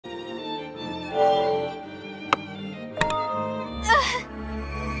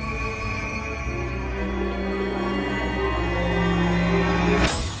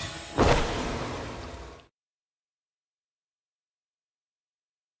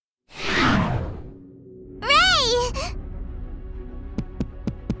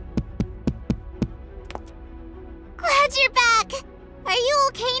glad you're back! Are you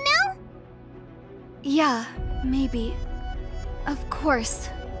okay now? Yeah, maybe. Of course.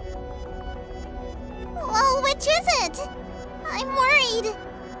 Well, which is it? I'm worried.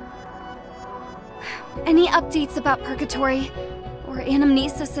 Any updates about Purgatory? Or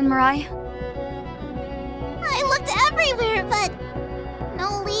Anamnesis and Mirai? I looked everywhere, but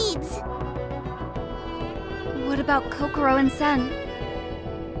no leads. What about Kokoro and Sen?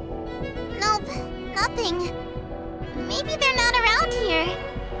 Nope, nothing. Maybe they're not around here.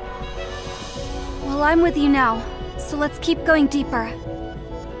 Well, I'm with you now, so let's keep going deeper.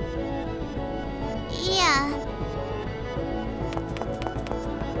 Yeah.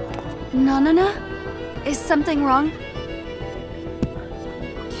 Nanana? Is something wrong?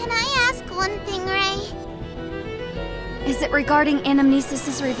 Can I ask one thing, Ray? Is it regarding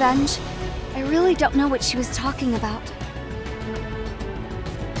Anamnesis's revenge? I really don't know what she was talking about.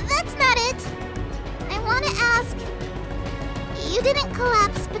 That's not it. I want to ask... You didn't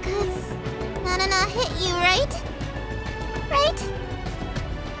collapse because Nanana hit you, right? Right?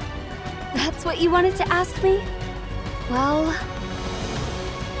 That's what you wanted to ask me? Well...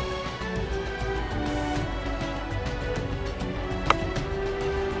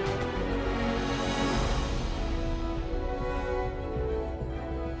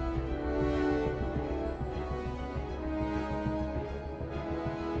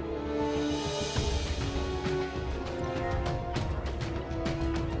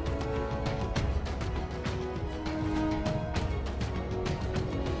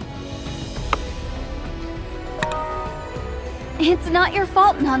 It's not your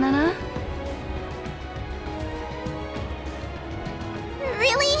fault, Nanana.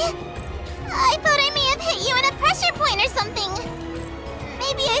 Really? I thought I may have hit you at a pressure point or something.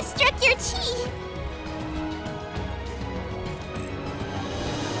 Maybe I struck your chi.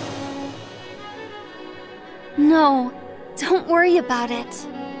 No, don't worry about it.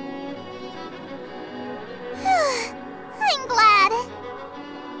 I'm glad.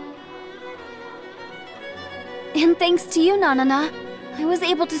 And thanks to you, Nanana, I was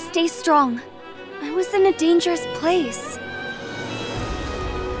able to stay strong. I was in a dangerous place.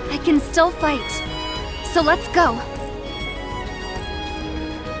 I can still fight. So let's go.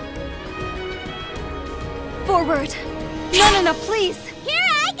 Forward. Nanana, please. Here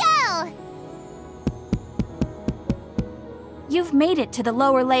I go! You've made it to the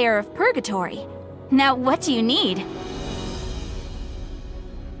lower layer of Purgatory. Now what do you need?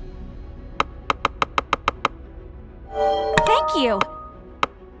 Thank you!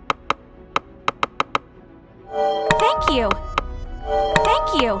 Thank you!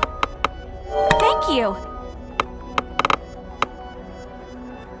 Thank you! Thank you!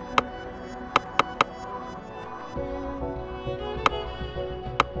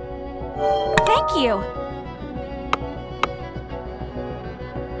 Thank you!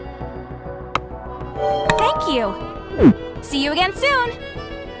 Thank you! See you again soon!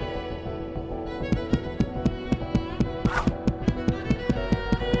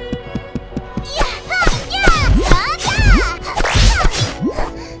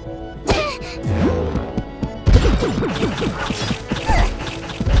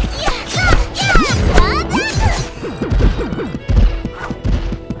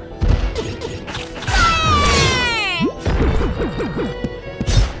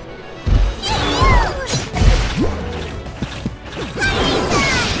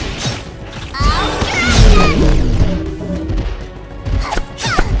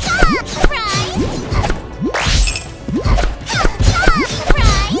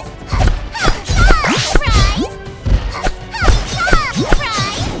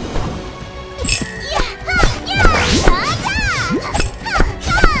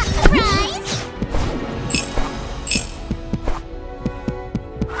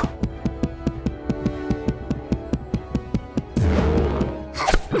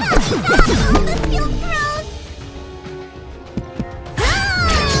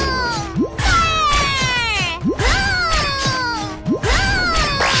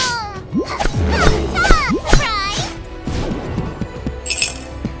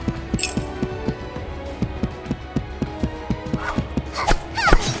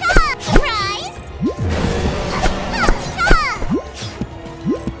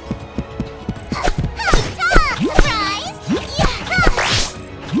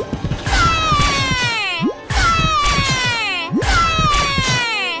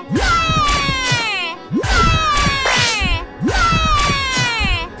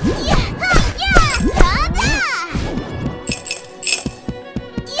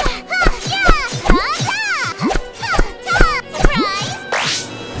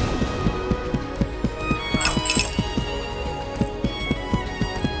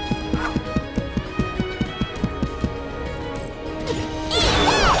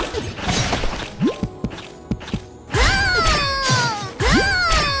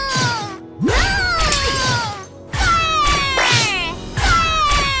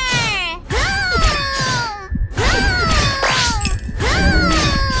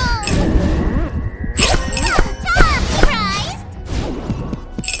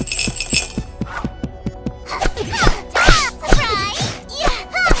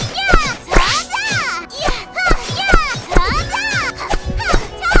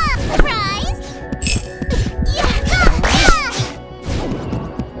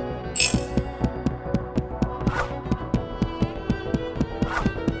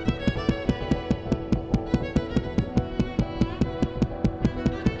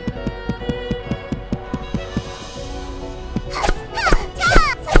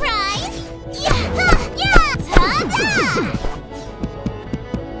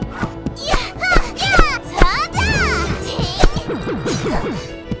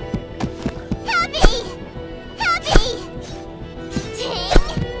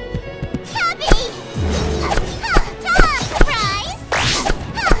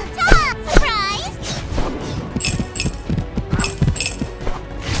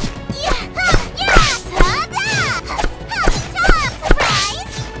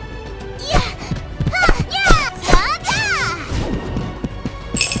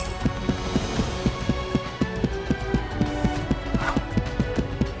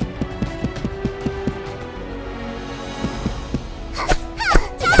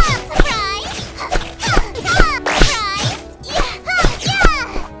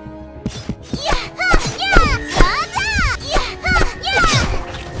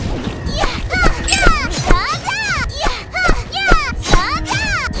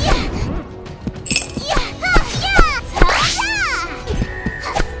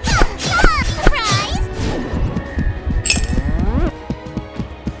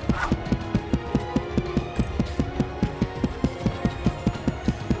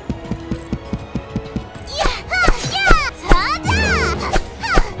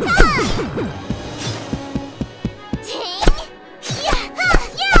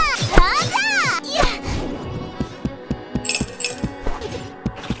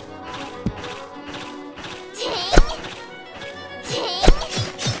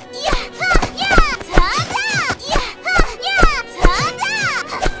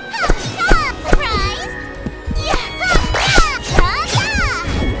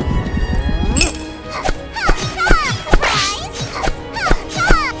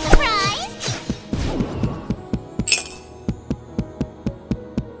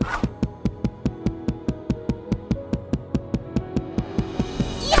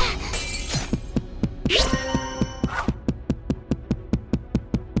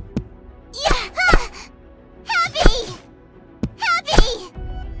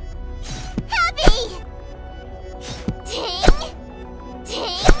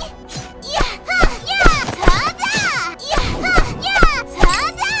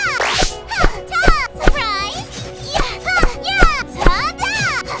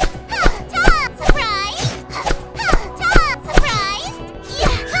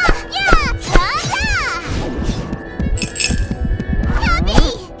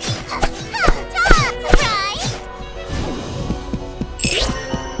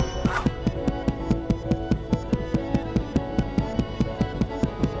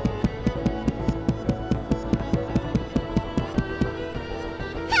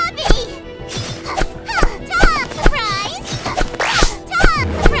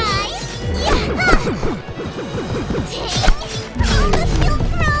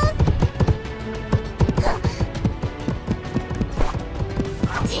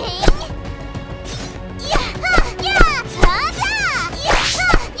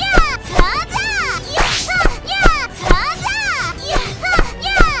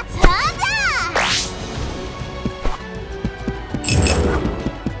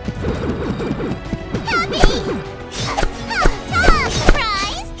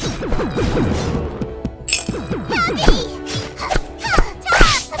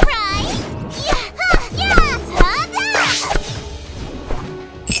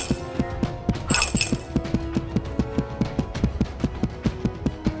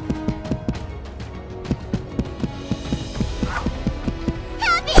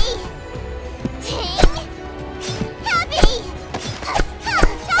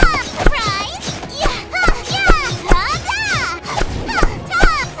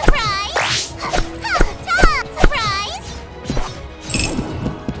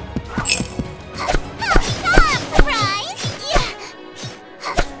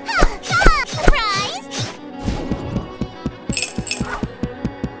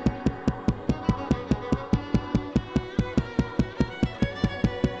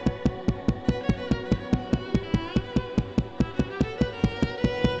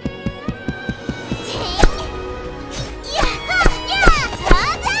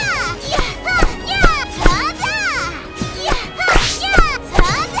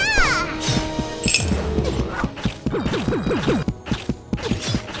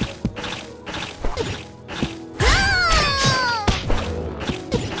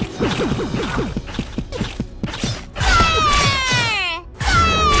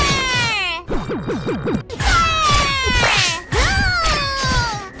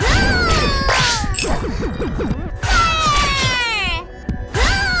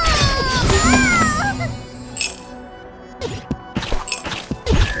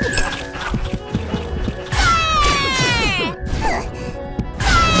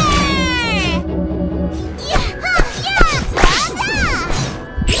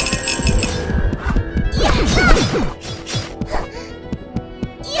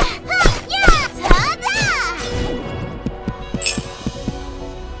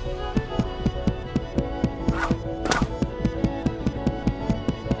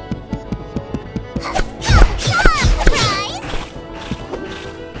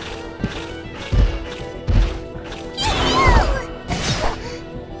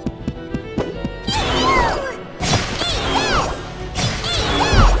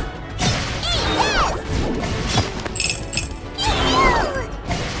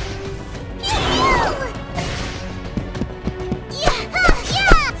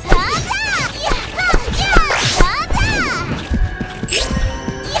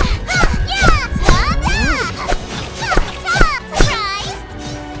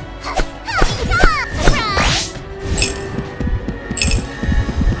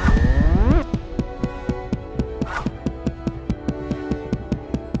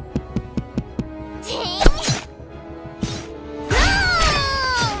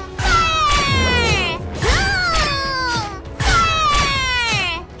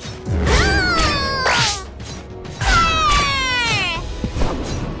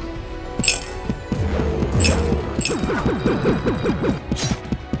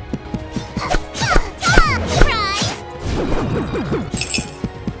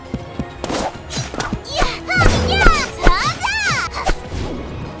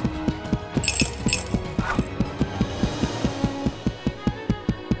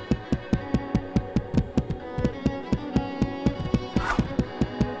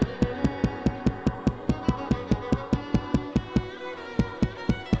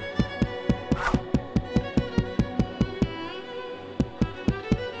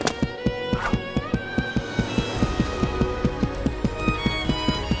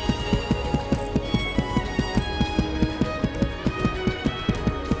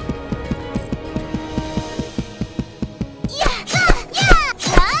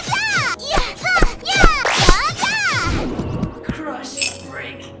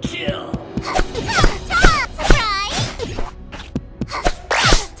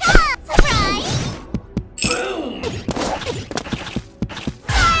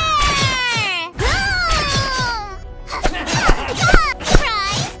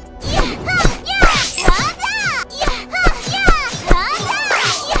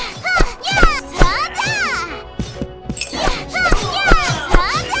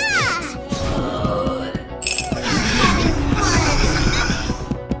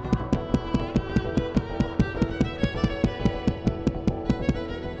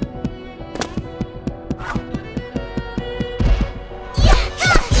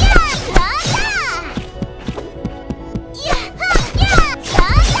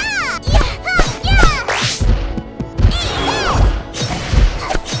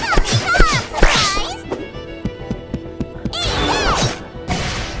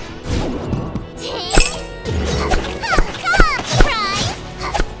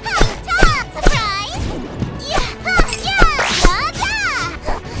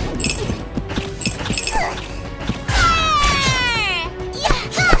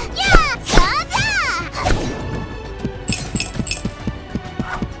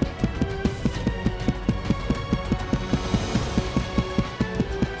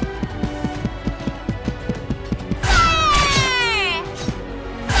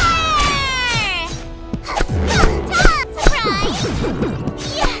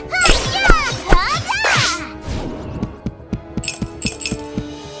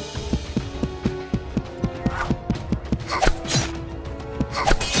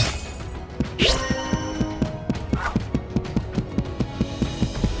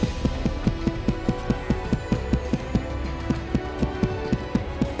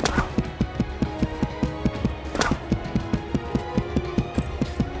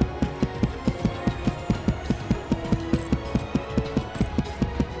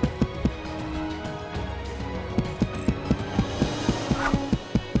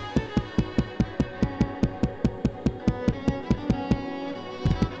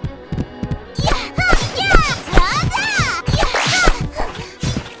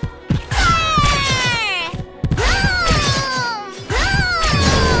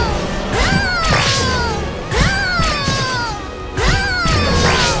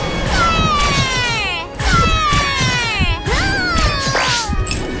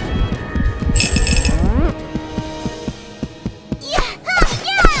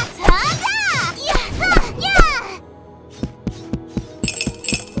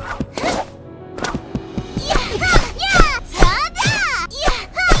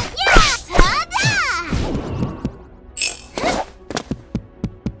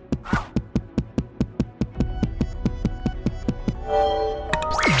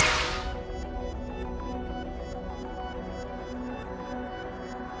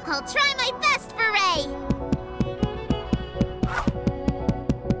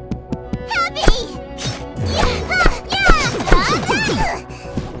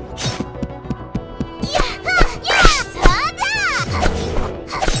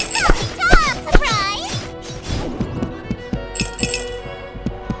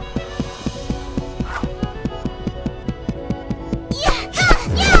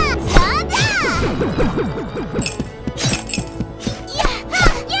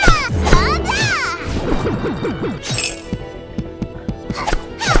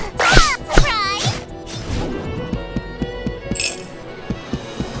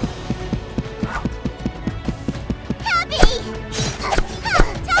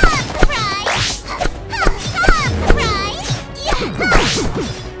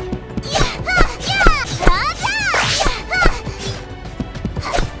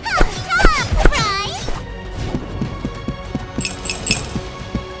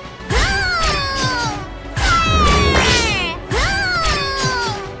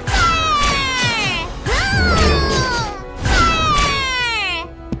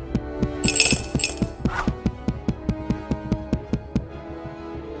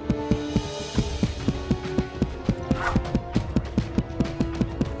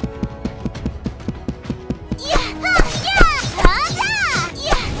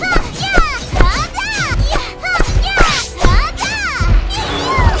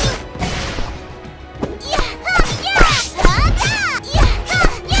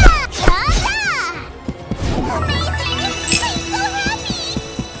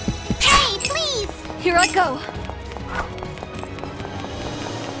 Here I go.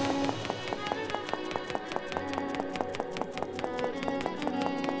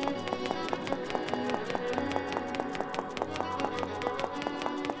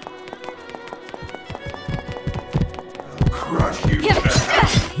 Crush you.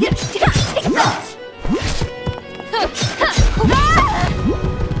 Take that!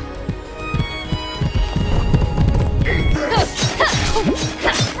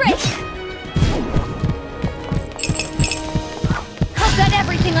 Break! I've got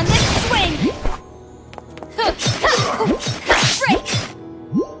everything on this swing! Break!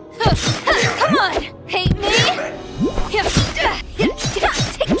 Come on! Hate me?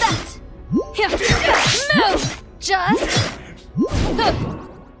 Take that! Move! Just...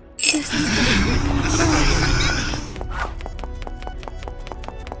 This is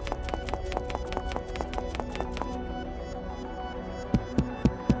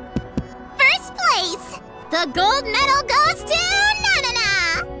First place! The gold medal goes to Nanana!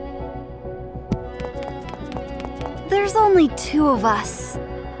 There's only 2 of us.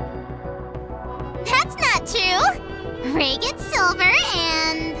 That's not true! Ray gets silver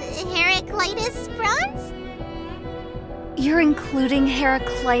and Heraclitus bronze? You're including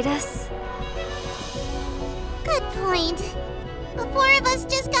Heraclitus? Good point. The 4 of us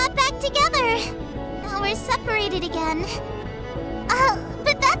just got back together. Now we're separated again.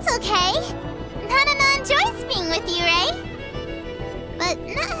 But that's okay. Nanana enjoys being with you, Ray. But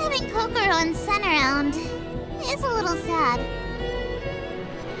not having Kokoro and Sen around is a little sad.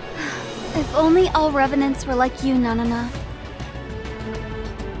 If only all revenants were like you, Nanana.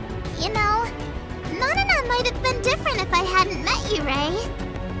 You know, Nanana might have been different if I hadn't met you, Ray.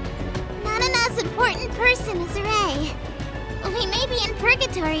 Nanana's important person is Ray. We may be in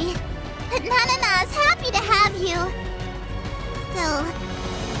purgatory, but Nanana is happy to have you. Still,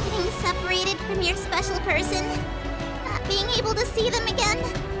 getting separated from your special person, not being able to see them again,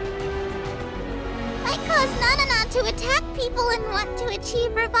 might cause Nanana to attack people and want to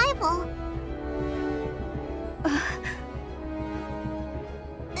achieve revival.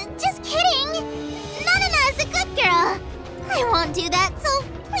 Just kidding! Nanana is a good girl. I won't do that, so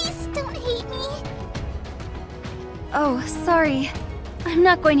please don't hate me. Oh, sorry. I'm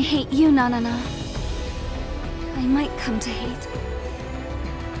not going to hate you, Nanana. I might come to hate.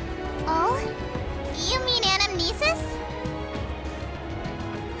 Oh? You mean anamnesis?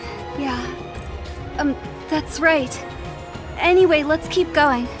 Yeah. That's right. Anyway, let's keep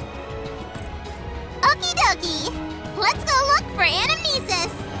going. Okie dokie! Let's go look for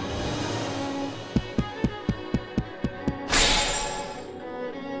anamnesis!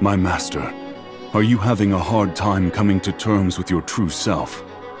 My master, are you having a hard time coming to terms with your true self?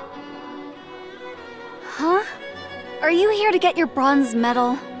 Huh? Are you here to get your bronze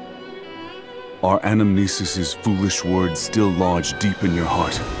medal? Are Anamnesis's foolish words still lodged deep in your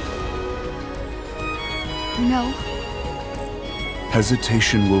heart? No.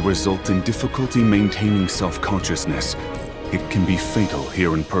 Hesitation will result in difficulty maintaining self-consciousness. It can be fatal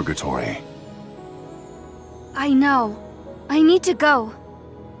here in Purgatory. I know. I need to go.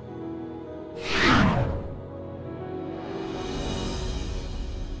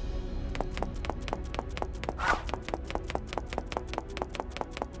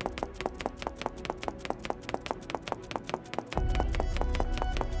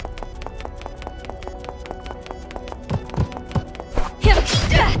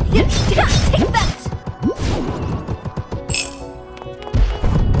 Take that!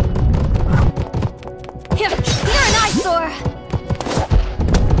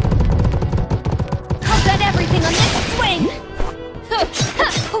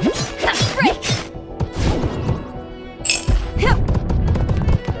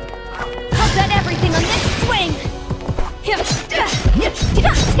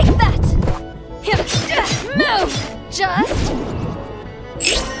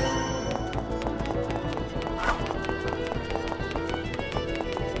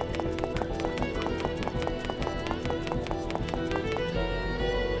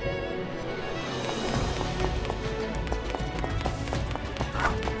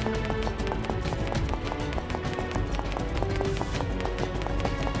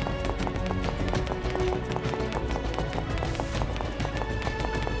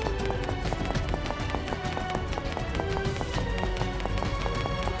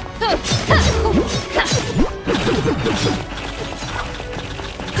 You're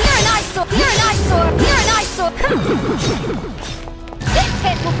an eyesore! You're an eyesore! You're an eyesore! This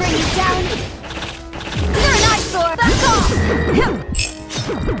hit will bring you down! You're an eyesore! Back off!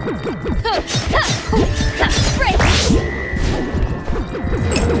 Break!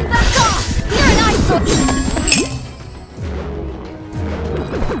 Back off! You're an eyesore!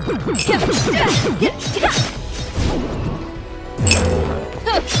 Break!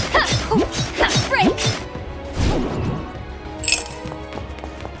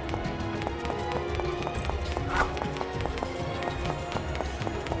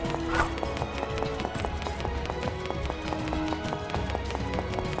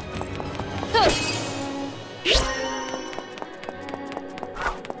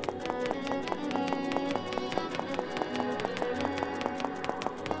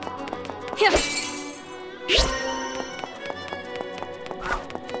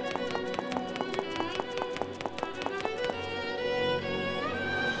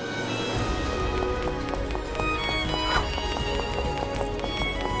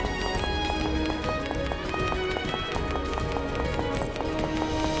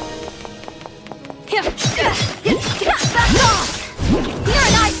 Back off! You're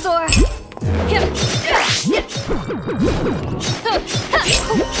an eyesore!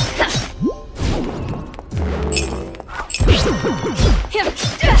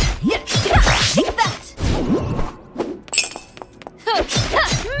 Take that!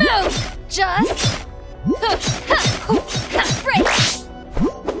 Move! Just... break!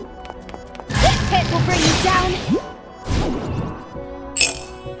 This hit will bring you down!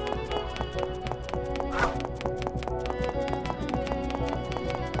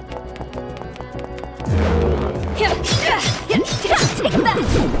 Take that!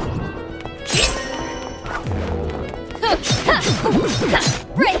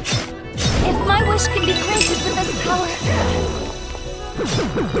 Break! If my wish can be granted with this power...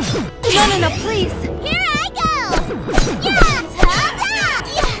 No, please! Here I go! Yeah! Ta-da!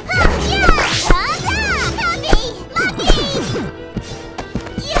 Yeah! Ta-da! Happy! Lucky!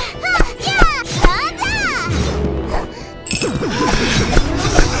 Yeah! Ta-da!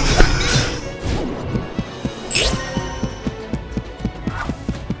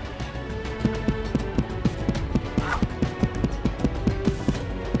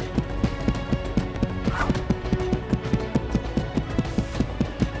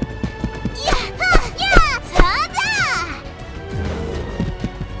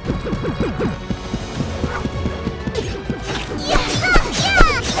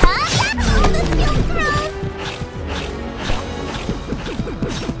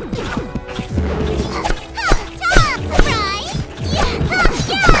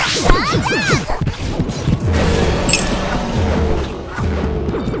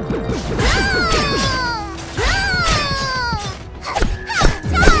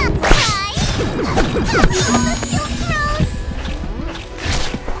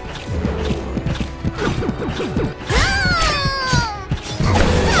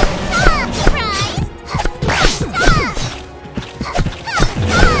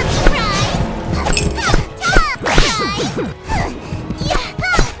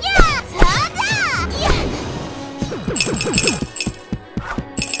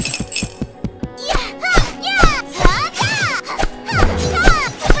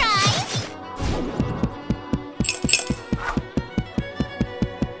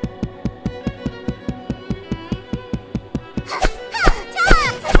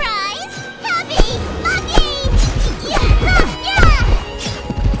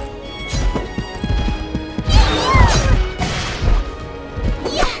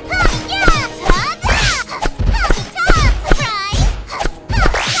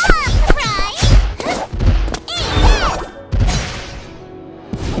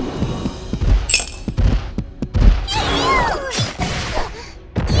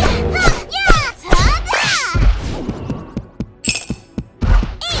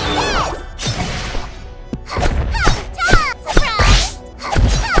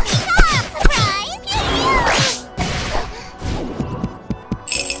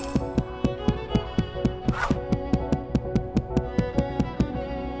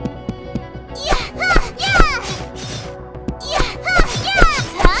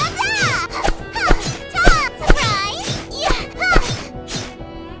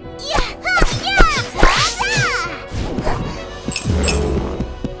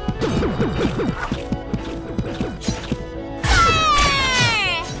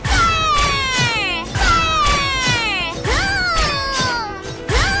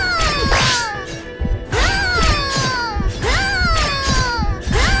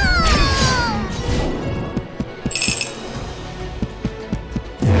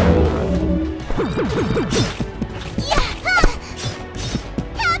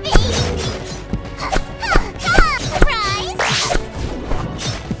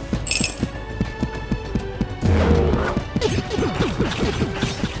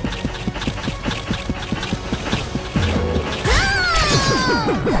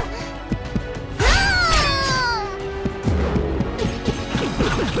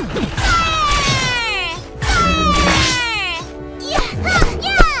 Let's go!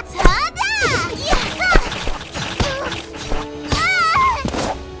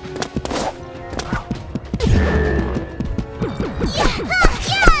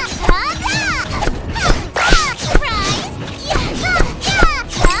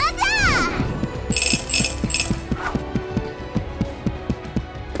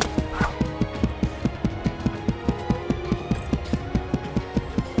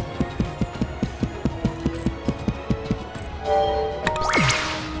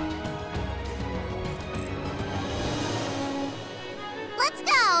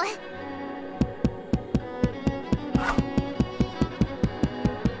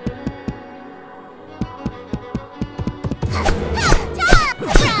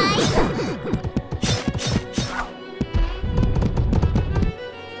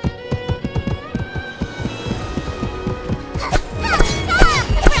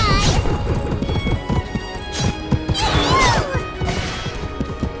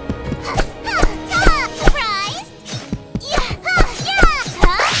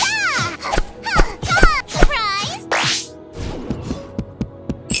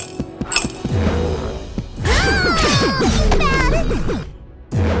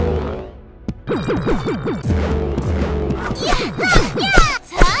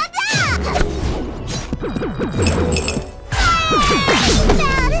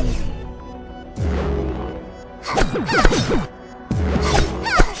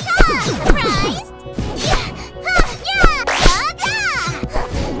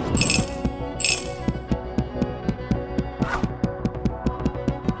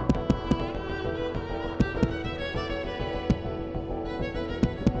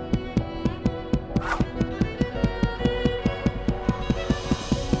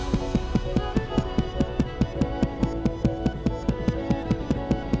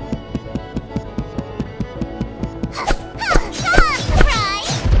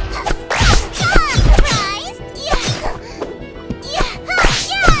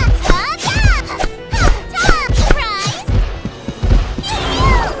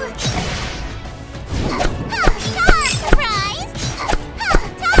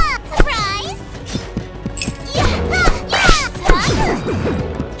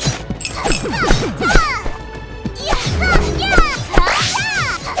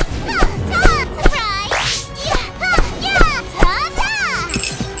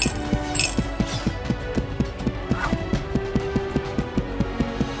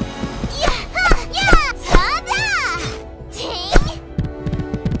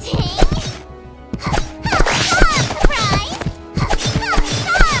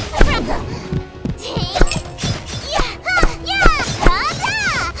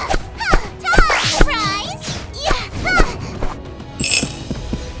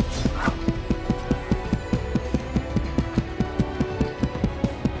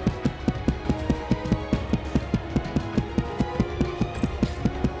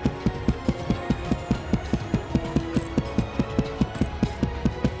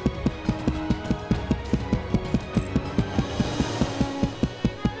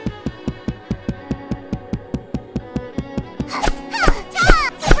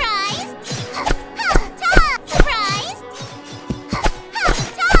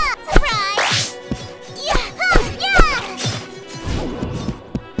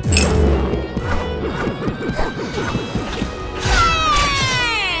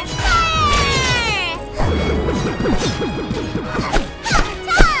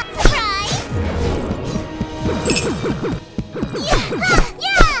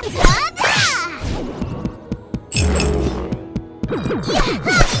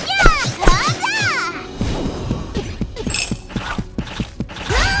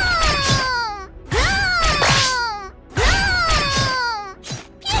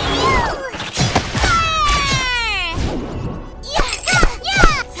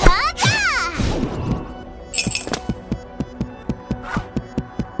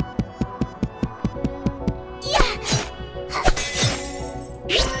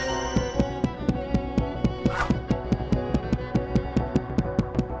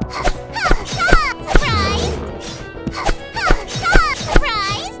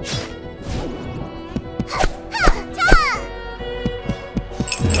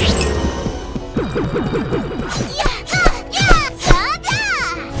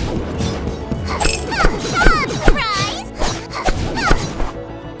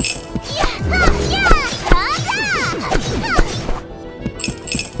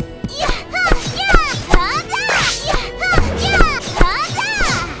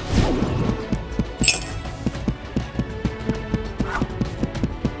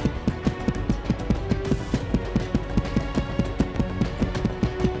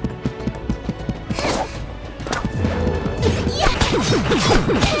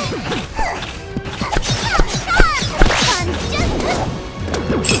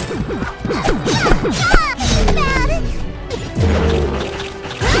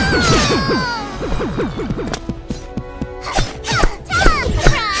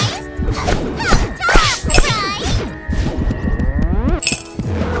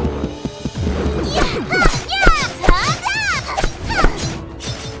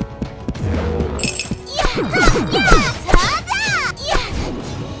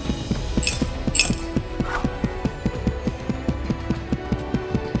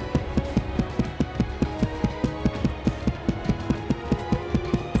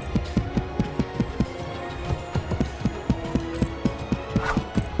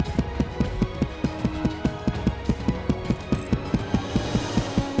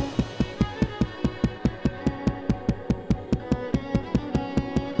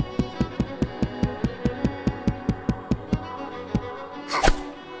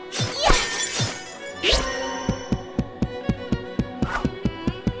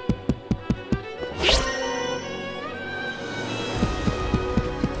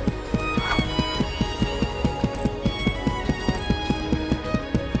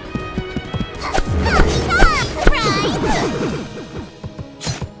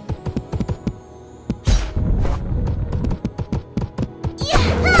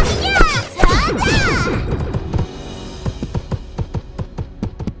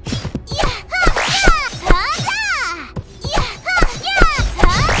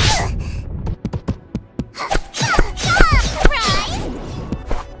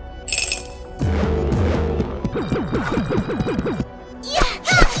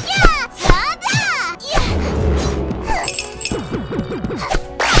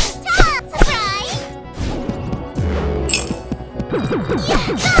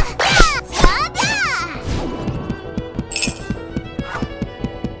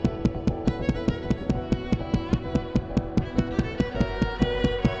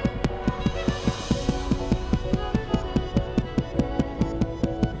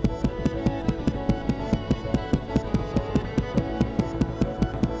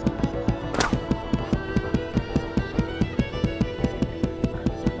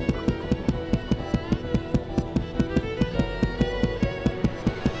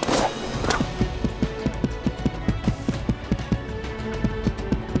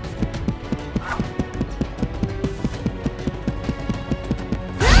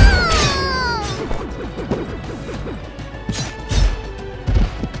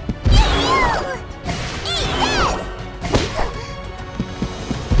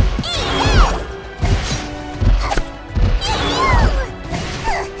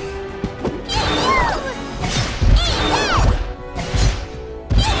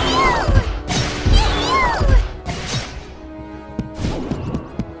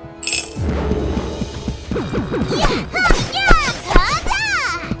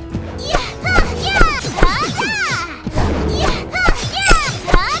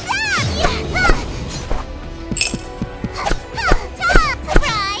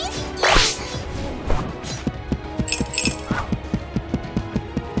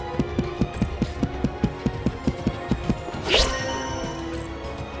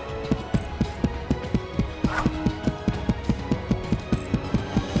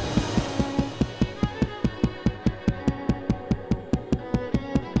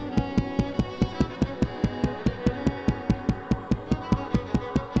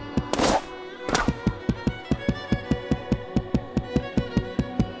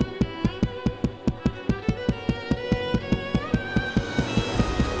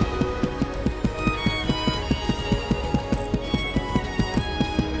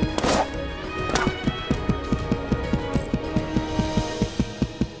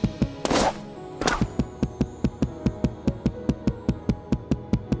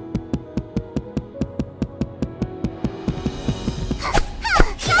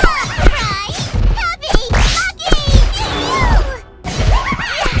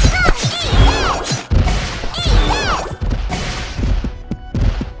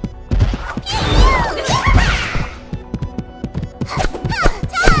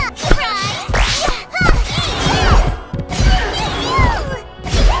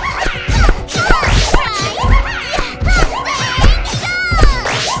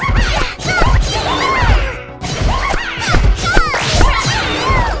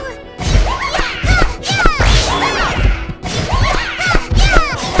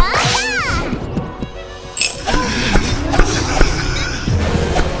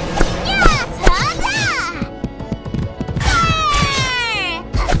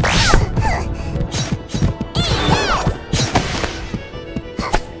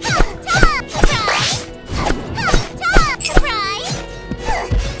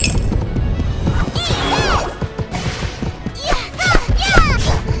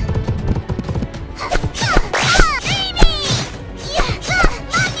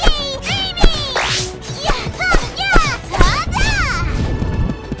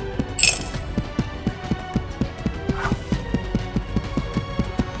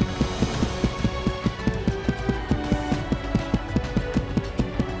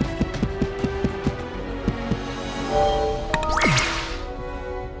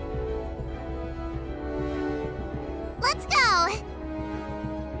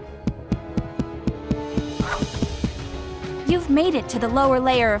 made it to the lower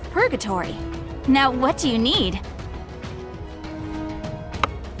layer of Purgatory. Now what do you need?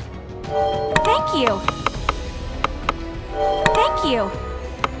 Thank you! Thank you!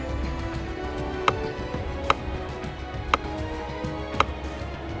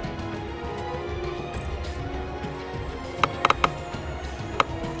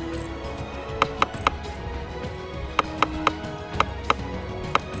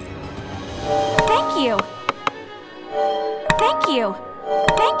 Thank you! Thank you!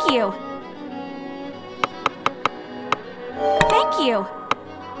 Thank you! Thank you!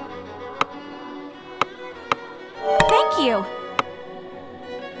 Thank you!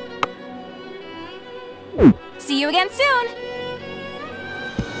 See you again soon!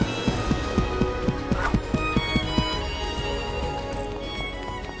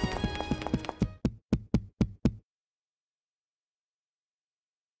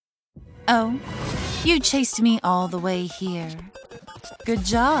 Oh, you chased me all the way here. Good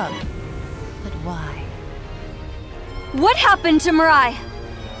job. But why? What happened to Mirai?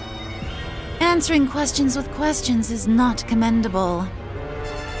 Answering questions with questions is not commendable.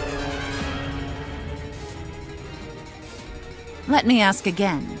 Let me ask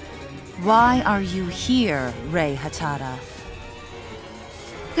again. Why are you here, Rei Hatada?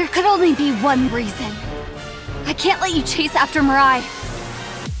 There could only be one reason. I can't let you chase after Mirai.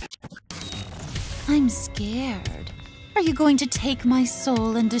 I'm scared. Are you going to take my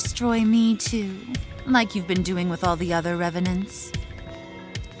soul and destroy me too? Like you've been doing with all the other revenants?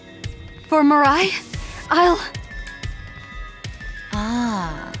 For Mirai, I'll...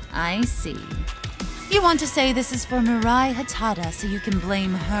 Ah, I see. You want to say this is for Mirai Hatada so you can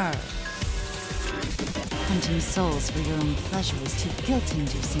blame her. Hunting souls for your own pleasure is too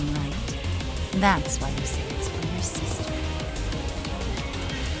guilt-inducing, right? That's why you say it's for your sister.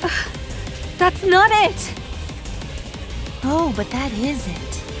 That's not it! Oh, but that is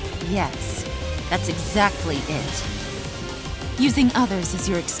it. Yes, that's exactly it. Using others as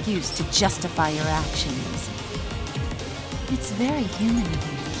your excuse to justify your actions. It's very human of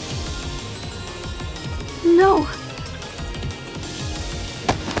you. No.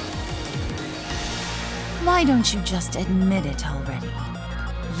 Why don't you just admit it already?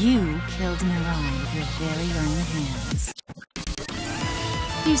 You killed Mirai with your very own hands.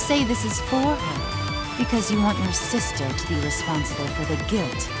 You say this is for her because you want your sister to be responsible for the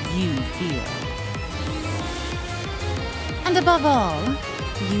guilt you feel. And above all,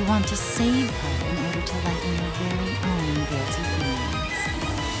 you want to save her in order to lighten your very own guilty feelings.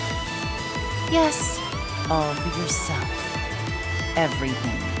 Yes, all for yourself.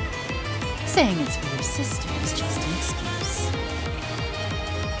 Everything. Saying it's for your sister is just an excuse.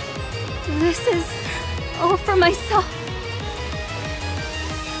 This is all for myself.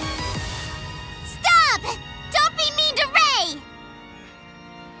 Stop! Don't be mean to Rei!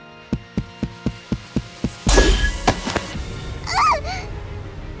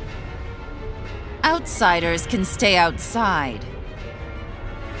 Outsiders can stay outside.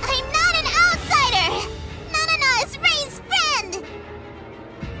 I'm not an outsider! Nanana is Rei's friend!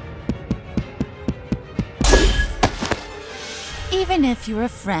 Even if you're a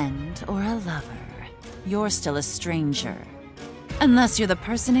friend or a lover, you're still a stranger. Unless you're the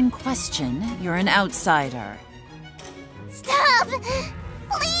person in question, you're an outsider. Stop!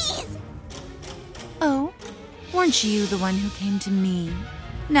 Please! Oh, weren't you the one who came to me?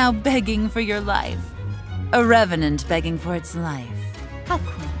 Now begging for your life. A revenant begging for its life. How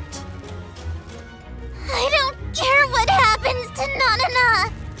quaint. I don't care what happens to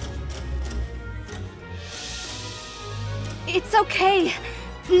Nanana! It's okay.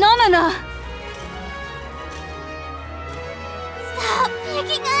 Nanana! Stop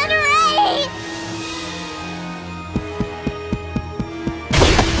picking on Rei!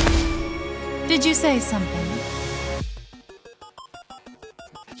 Did you say something?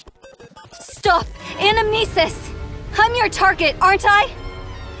 Stop! Anamnesis! I'm your target, aren't I?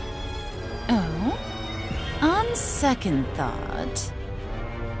 Oh? On second thought...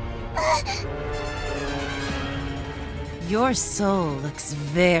 Your soul looks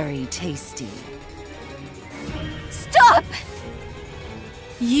very tasty. Stop!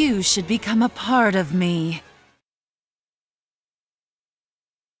 You should become a part of me.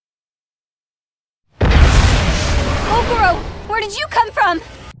 Ogoro, where did you come from?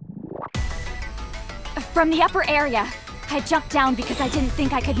 From the upper area. I jumped down because I didn't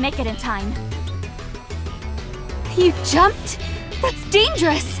think I could make it in time. You jumped? That's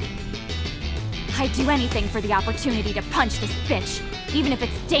dangerous! I'd do anything for the opportunity to punch this bitch, even if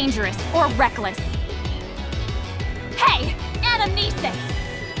it's dangerous or reckless. Hey! Anamnesis!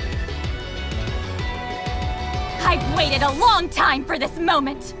 I've waited a long time for this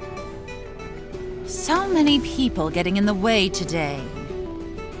moment! So many people getting in the way today.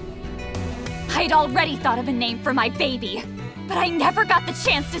 I'd already thought of a name for my baby, but I never got the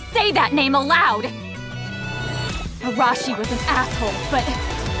chance to say that name aloud! Arashi was an asshole, but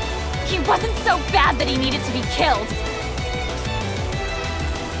he wasn't so bad that he needed to be killed.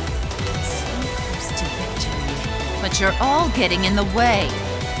 So close to victory, but you're all getting in the way.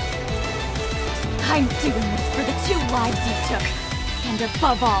 I'm doing this for the 2 lives you took, and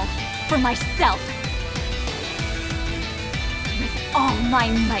above all, for myself. With all my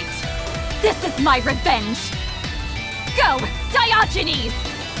might, this is my revenge! Go, Diogenes!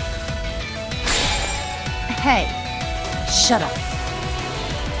 Hey, shut up.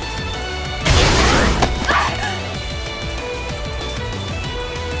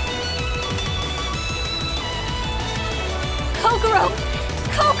 Kokoro!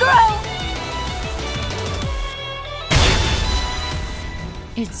 Kokoro!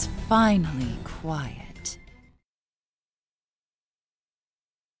 It's finally quiet.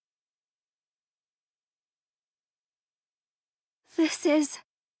 This is...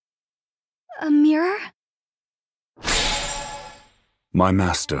 a mirror? My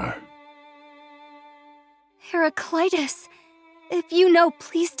master. Heraclitus, if you know,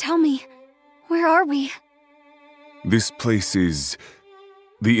 please tell me. Where are we? This place is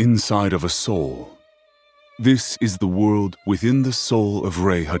the inside of a soul. This is the world within the soul of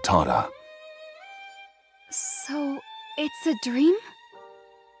Rei Hatada. So, it's a dream?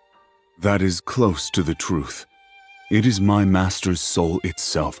 That is close to the truth. It is my master's soul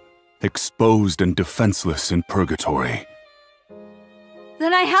itself, exposed and defenseless in purgatory.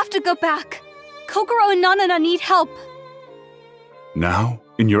 Then I have to go back. Kokoro and Nanana need help. Now,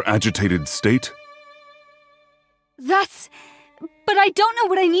 in your agitated state? But I don't know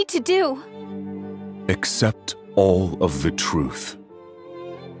what I need to do. Accept all of the truth.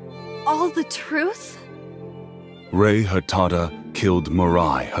 All the truth? Rei Hatada killed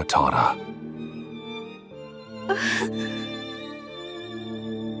Mirai Hatada.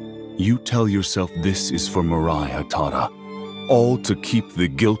 You tell yourself this is for Mirai Hatada, all to keep the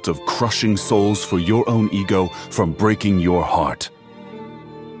guilt of crushing souls for your own ego from breaking your heart.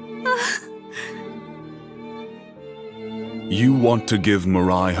 You want to give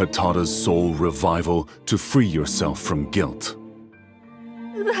Mirai Hatada's soul revival to free yourself from guilt.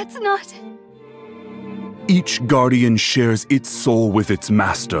 That's not... Each guardian shares its soul with its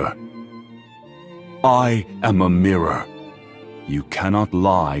master. I am a mirror. You cannot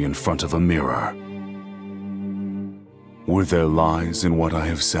lie in front of a mirror. Were there lies in what I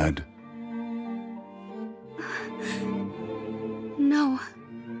have said? No.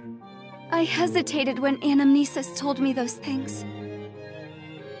 I hesitated when Anamnesis told me those things.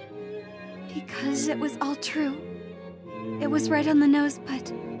 Because it was all true. It was right on the nose,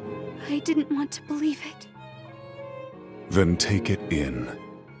 but I didn't want to believe it. Then take it in.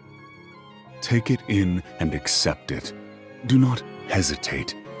 Take it in and accept it. Do not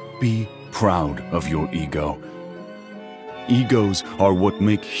hesitate. Be proud of your ego. Egos are what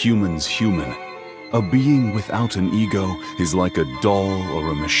make humans human. A being without an ego is like a doll or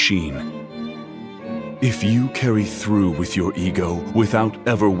a machine. If you carry through with your ego without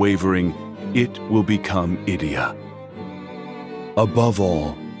ever wavering, it will become Idia. Above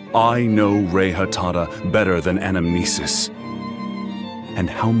all, I know Rei Hatada better than Anamnesis, and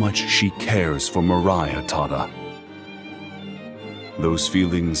how much she cares for Mirai Hatada. Those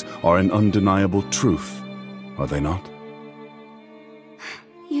feelings are an undeniable truth, are they not?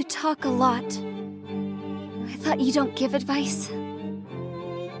 You talk a lot. I thought you don't give advice.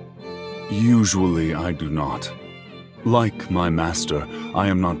 Usually I do not. Like my master, I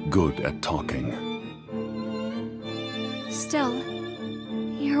am not good at talking. Still,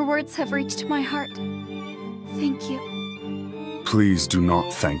 your words have reached my heart. Thank you. Please do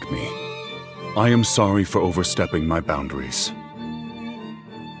not thank me. I am sorry for overstepping my boundaries.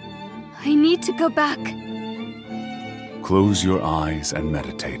 I need to go back. Close your eyes and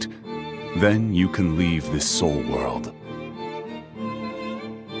meditate. Then you can leave this soul world.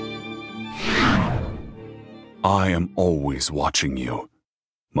 I am always watching you,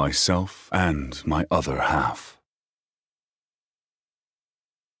 myself and my other half.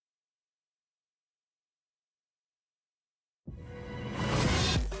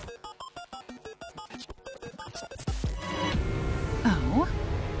 Oh?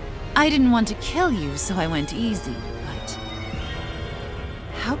 I didn't want to kill you, so I went easy, but...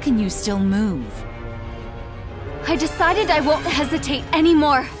 How can you still move? I decided I won't hesitate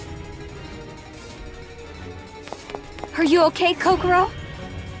anymore. Are you okay, Kokoro?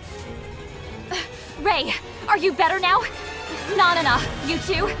 Rei, Are you better now? Nanana, you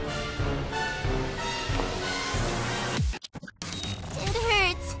two? It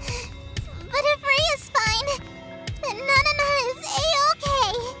hurts. But if Ray is fine, then Nanana is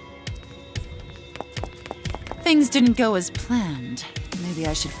A-okay. Things didn't go as planned. Maybe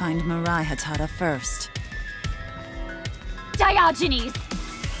I should find Mirai Hatada first. Diogenes!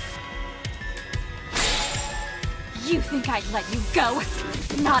 You think I'd let you go?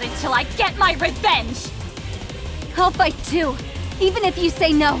 Not until I get my revenge! I'll fight too, even if you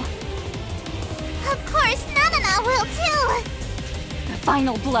say no. Of course, Nanana will too. The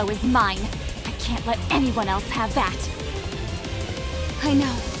final blow is mine. I can't let anyone else have that. I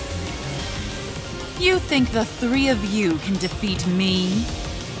know. You think the three of you can defeat me?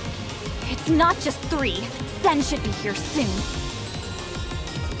 It's not just 3. Sen should be here soon.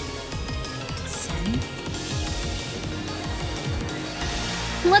 Sen?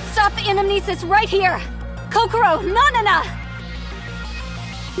 Let's stop Anamnesis right here! Kokoro, Nanana!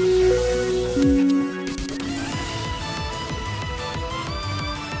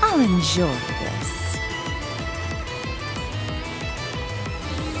 I'll enjoy this.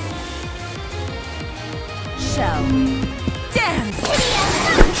 Shall we dance?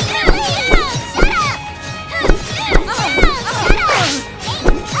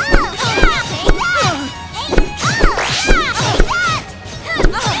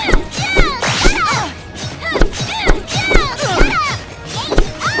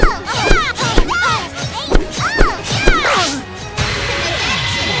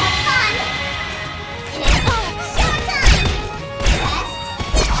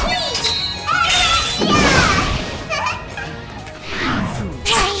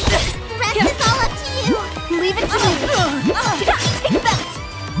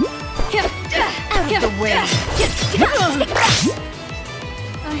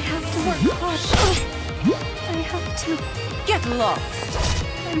 Get lost.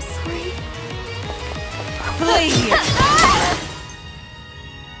 I'm sorry. Flee!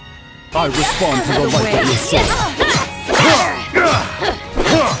 I respond to the light of your soul.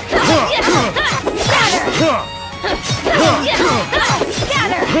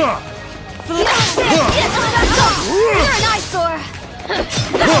 Scatter! You're an eyesore!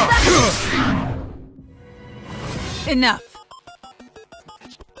 Enough!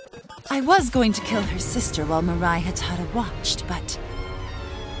 I was going to kill her sister while Mirai Hatada watched, but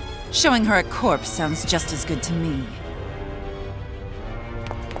showing her a corpse sounds just as good to me.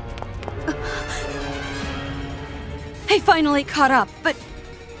 I finally caught up, but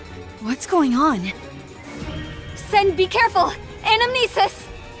what's going on? Sen, be careful! Anamnesis!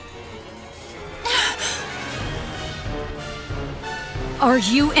 Are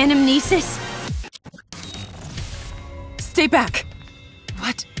you Anamnesis? Stay back!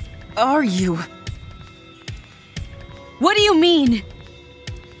 What are you? What do you mean?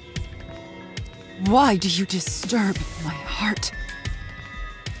 Why do you disturb my heart?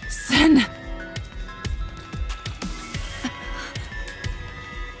 Sen!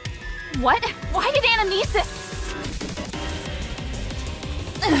 What? Why did Anamnesis?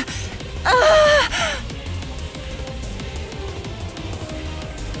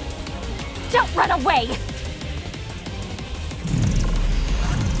 Don't run away!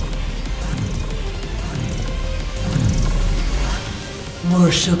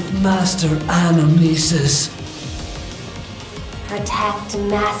 Worship Master Anamnesis. Protect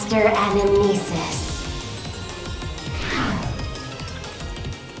Master Anamnesis.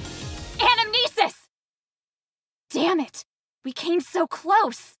 Anamnesis! Damn it! We came so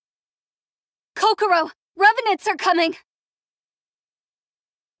close! Kokoro, revenants are coming!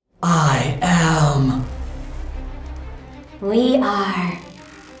 I am. We are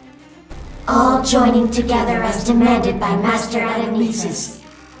all joining together as demanded by Master Anamnesis.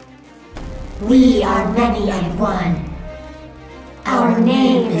 We are many and one. Our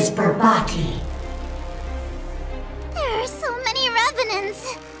name is Bourbaki. There are so many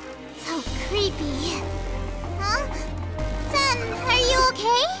revenants. So creepy. Huh? Sen, are you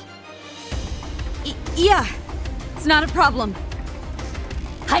okay? Yeah, it's not a problem.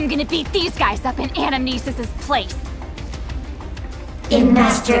 I'm gonna beat these guys up in Anamnesis' place. In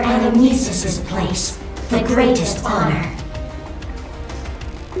Master Anamnesis' place, the greatest honor.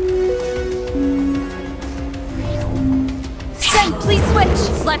 Sen, please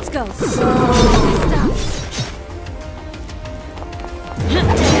switch! Let's go.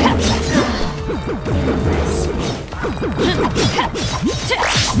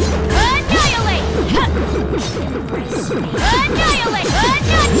 Annihilate! Annihilate!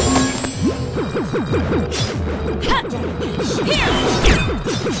 Here!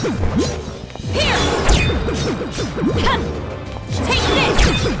 Here!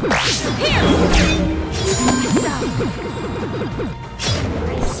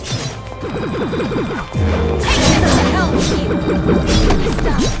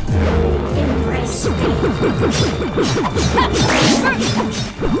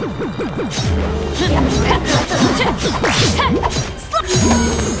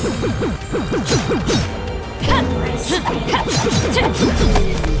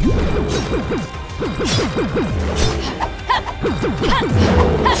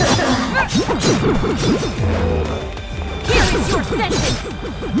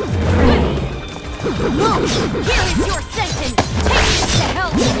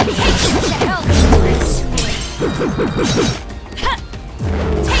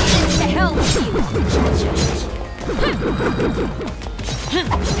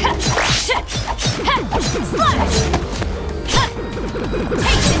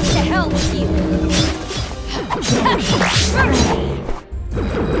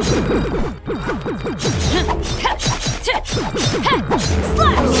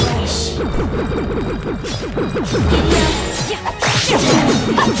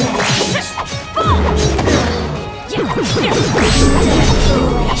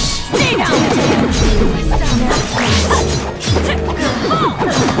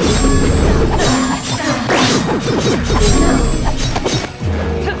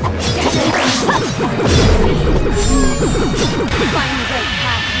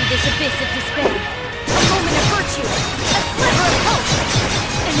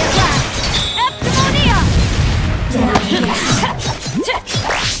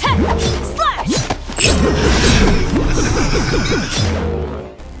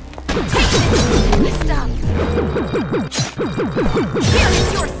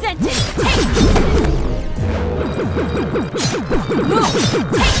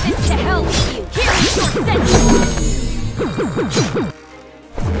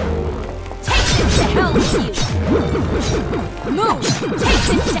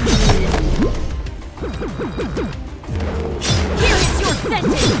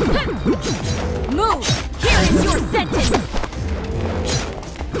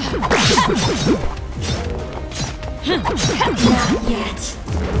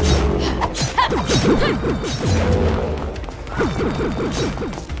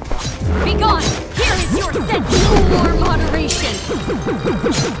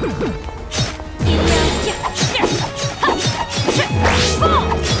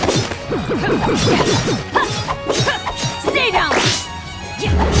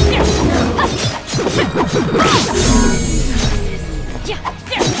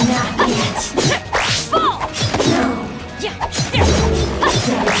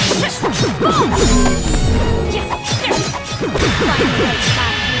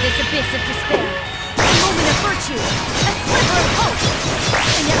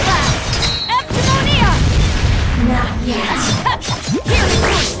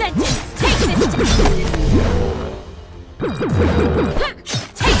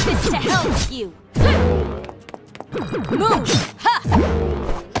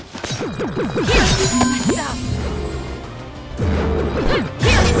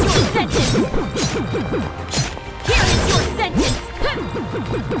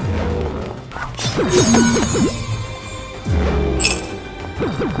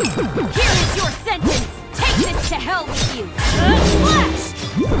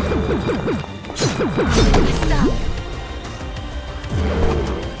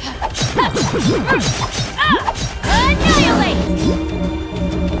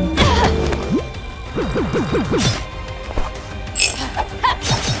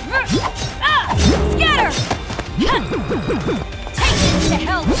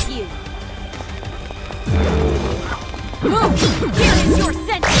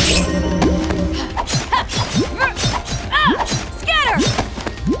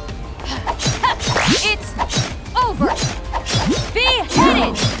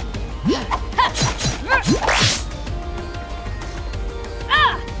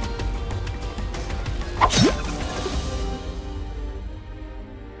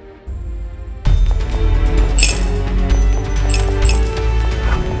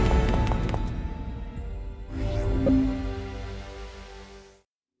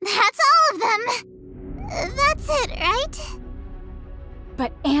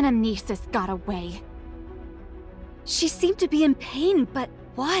 Got away. She seemed to be in pain, but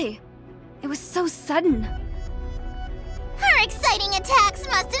why? It was so sudden. Her exciting attacks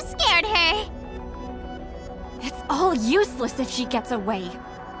must have scared her. It's all useless if she gets away.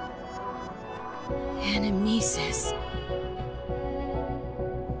 Anamnesis.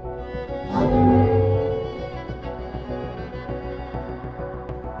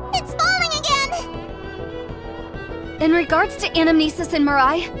 In regards to Anamnesis and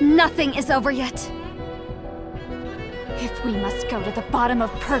Mirai, nothing is over yet. If we must go to the bottom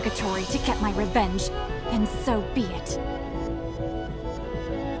of purgatory to get my revenge, then so be it.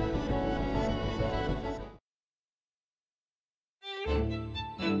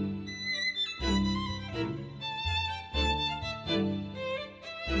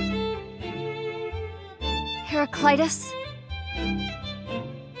 Heraclitus?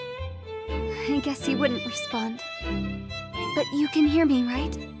 I guess he wouldn't respond. But you can hear me,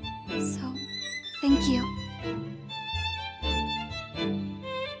 right? So, thank you.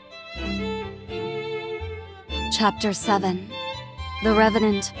 Chapter 7. The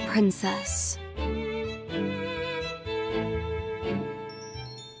Revenant Princess.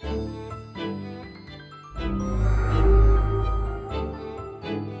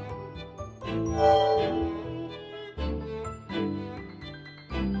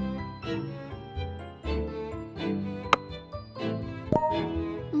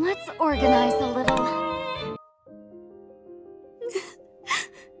 Let's organize a little.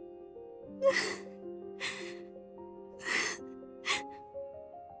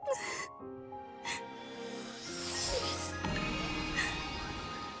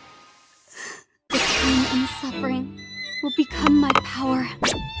 The pain and suffering will become my power.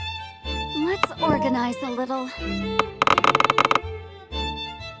 Let's organize a little.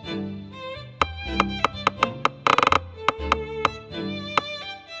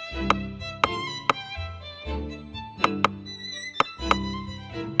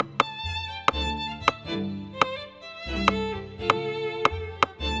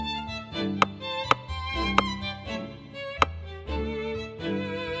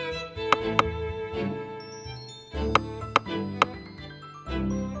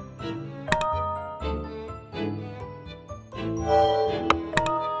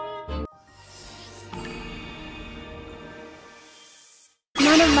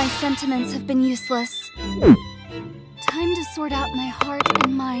 None of my sentiments have been useless. Time to sort out my heart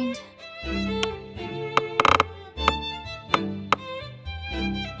and mind.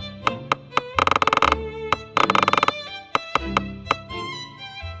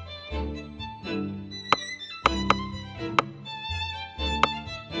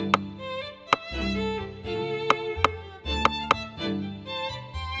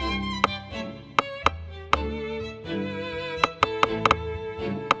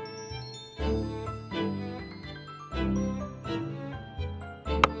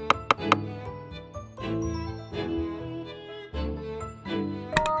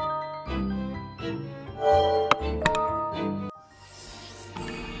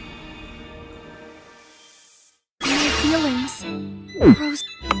 Feelings. Rose.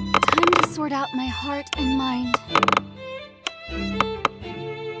 Time to sort out my heart and mind.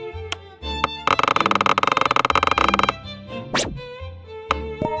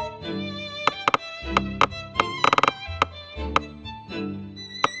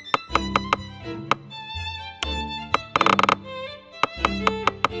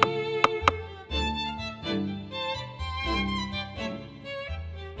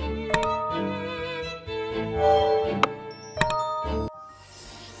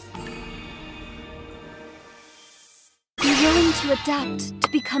 To adapt, to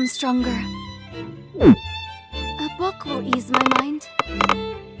become stronger. A book will ease my mind.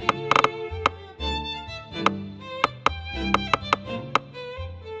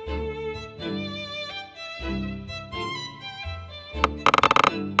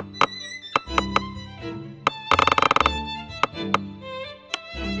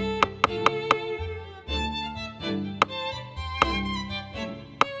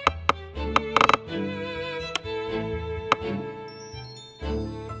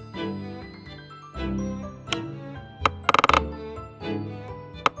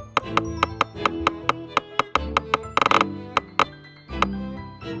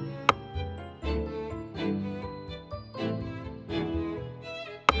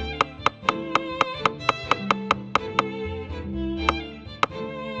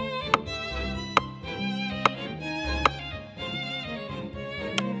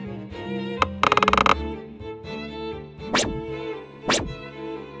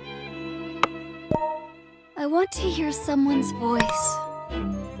 I want to hear someone's voice.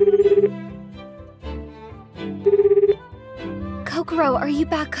 Kokoro, are you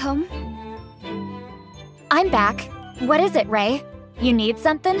back home? I'm back. What is it, Ray? You need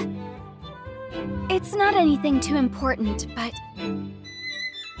something? It's not anything too important, but...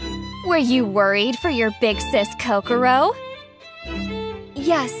 Were you worried for your big sis Kokoro?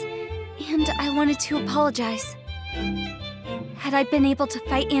 Yes, and I wanted to apologize. Had I been able to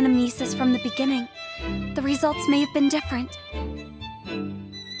fight Anamnesis from the beginning, the results may have been different.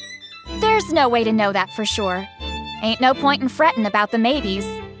 There's no way to know that for sure. Ain't no point in fretting about the maybes.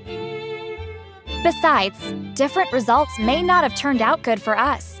 Besides, different results may not have turned out good for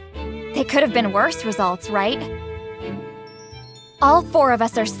us. They could have been worse results, right? All 4 of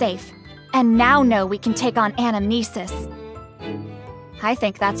us are safe, and now know we can take on Anamnesis. I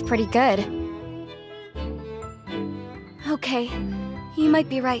think that's pretty good. Okay, you might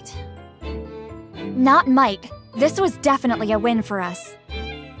be right. Not might. This was definitely a win for us.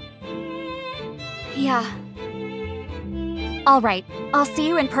 Yeah. Alright, I'll see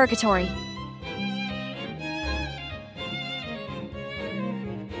you in Purgatory.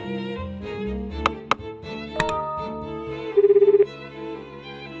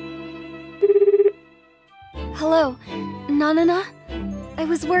 Hello, Nanana? I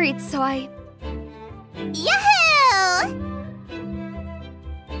was worried, so Yahoo!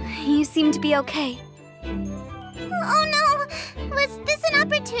 You seem to be okay. Oh no! Was this an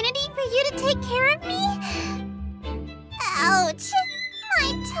opportunity for you to take care of me? Ouch!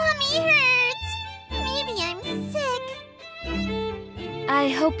 My tummy hurts! Maybe I'm sick. I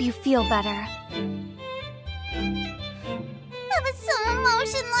hope you feel better. I was so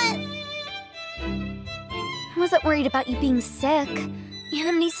emotionless. I wasn't worried about you being sick.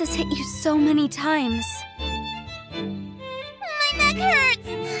 Anamnesis hit you so many times. My neck hurts!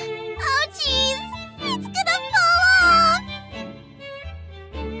 Oh jeez! It's gonna fall off!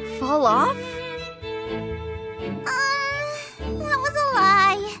 Fall off? That was a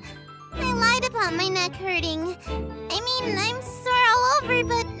lie. I lied about my neck hurting. I mean, I'm sore all over,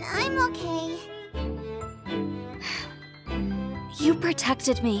 but I'm okay. You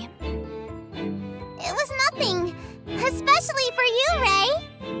protected me. It was nothing. Especially for you, Ray.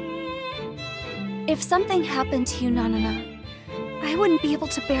 If something happened to you, Nanana, I wouldn't be able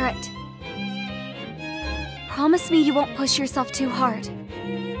to bear it. Promise me you won't push yourself too hard. I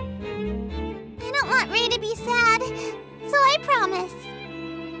don't want Ray to be sad, so I promise.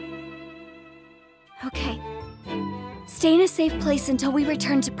 Okay. Stay in a safe place until we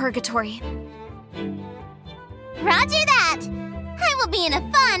return to Purgatory. Roger that! I will be in a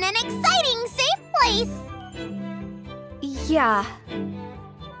fun and exciting safe place! Yeah.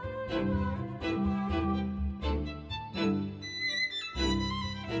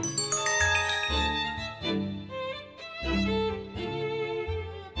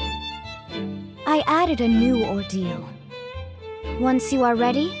 I added a new ordeal. Once you are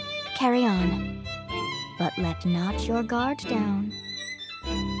ready, carry on. But let not your guard down.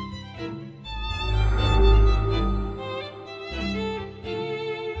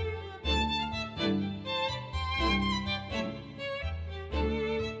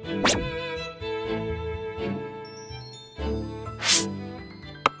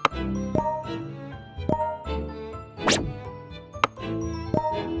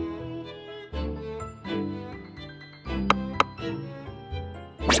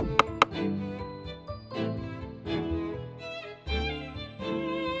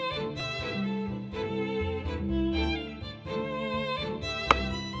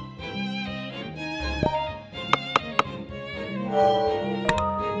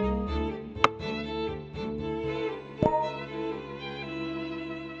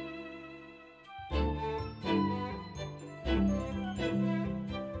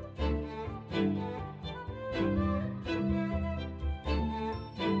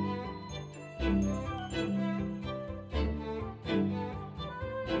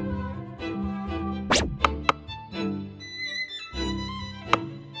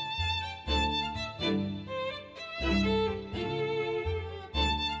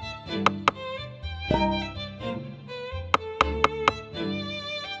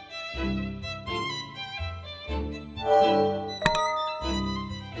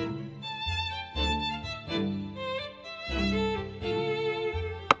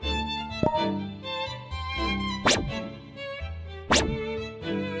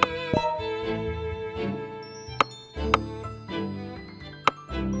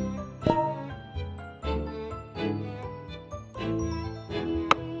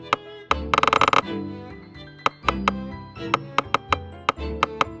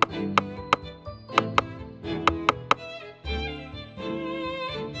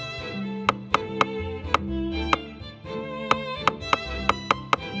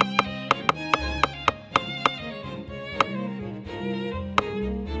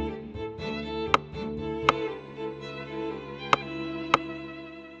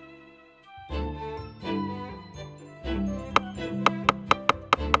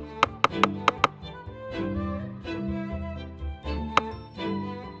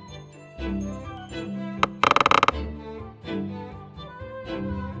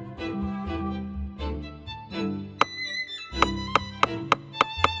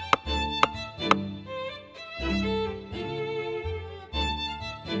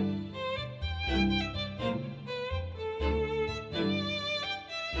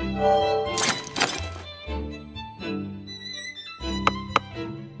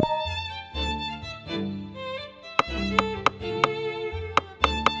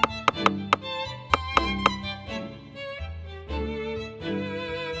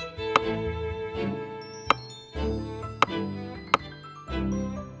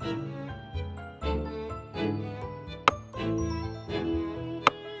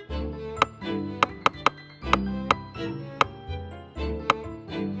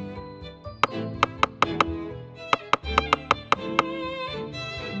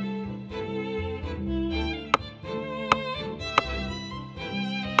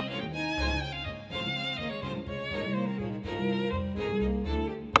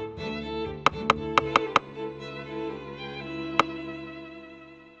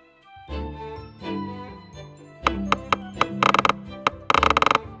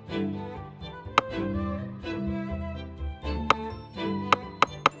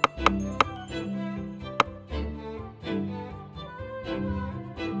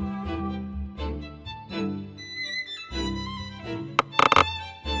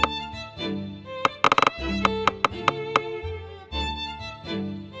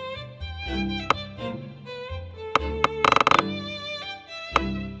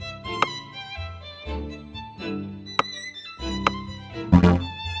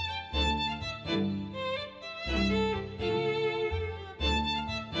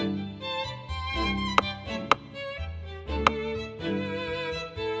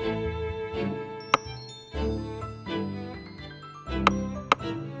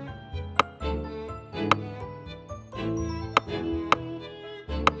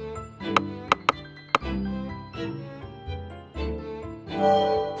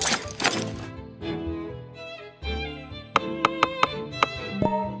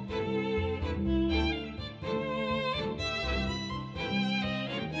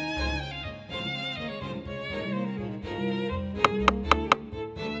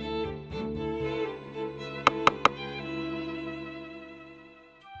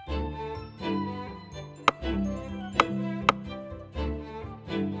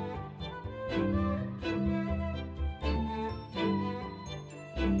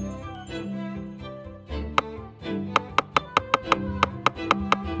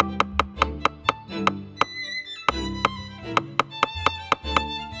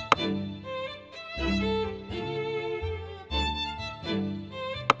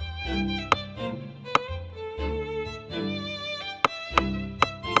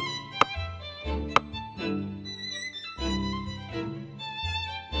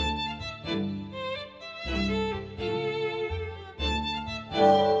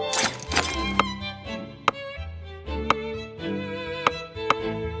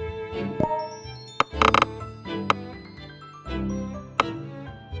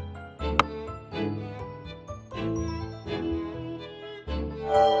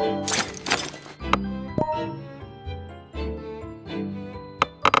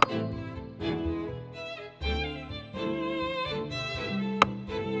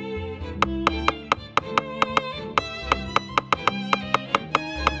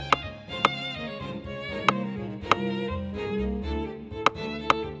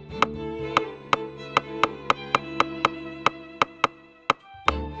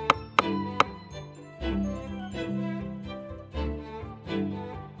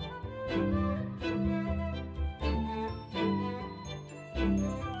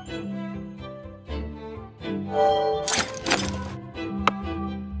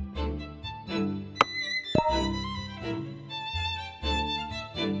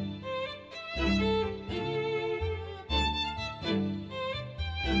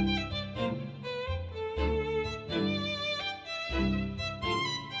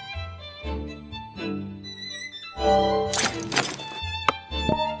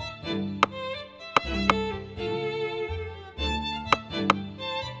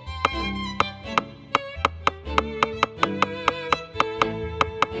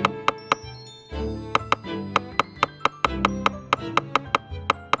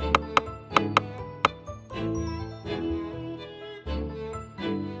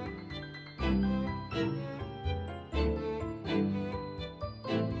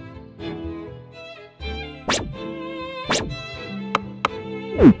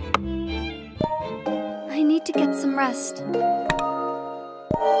 I need to get some rest.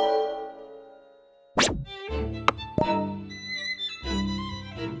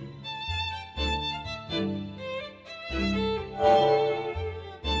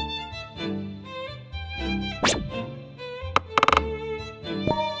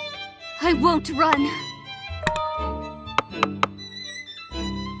 I won't run.